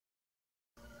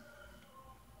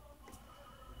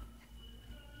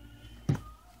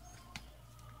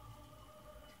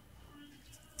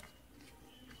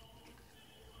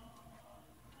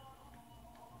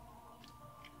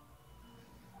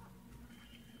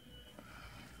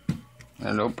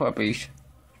Hello, puppies.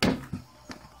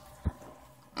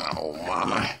 Oh,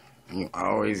 mama. You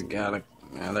always gotta...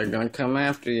 Now they're gonna come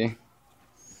after you.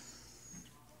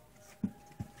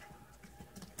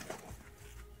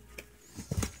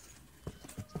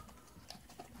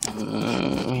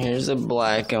 Here's a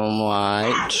black and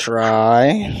white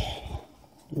tri.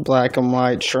 Black and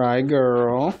white tri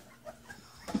girl.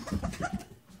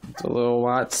 With a little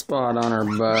white spot on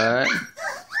her butt.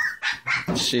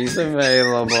 She's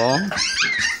available.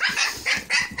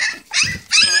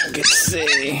 You can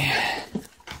see.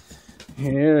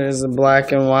 Here is a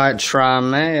black and white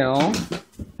tri-male.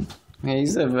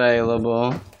 He's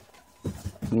available.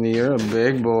 You're a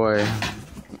big boy.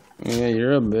 Yeah,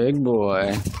 you're a big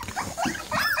boy.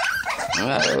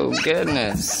 Oh,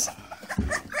 goodness.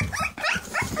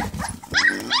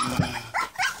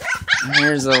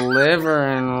 Here's a liver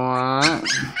and white.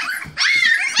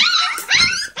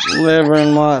 Liver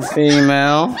and white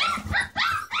female.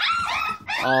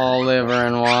 All liver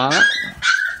and white.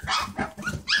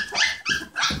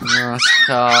 Nice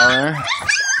collar.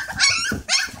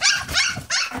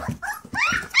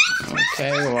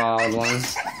 Okay, wild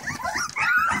ones.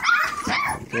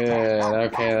 Good.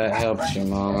 Okay, that helps you,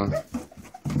 Mama.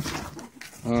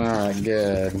 Alright,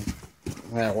 good.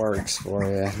 That works for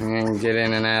you. You can get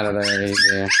in and out of there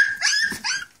easier.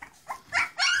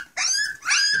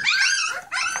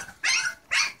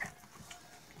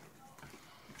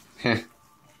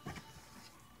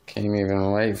 Can't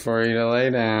even wait for you to lay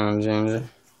down, Ginger.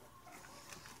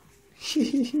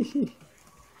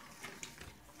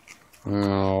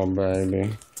 Oh,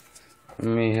 baby. Let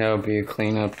me help you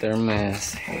clean up their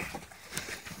mess.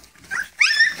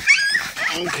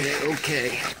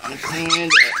 Okay. I'm cleaning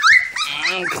it up.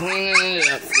 I'm cleaning it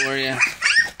up for you.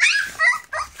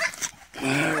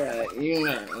 Alright, you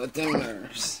nurse. Let them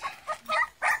nurse.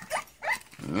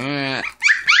 Alright,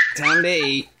 time to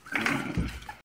eat.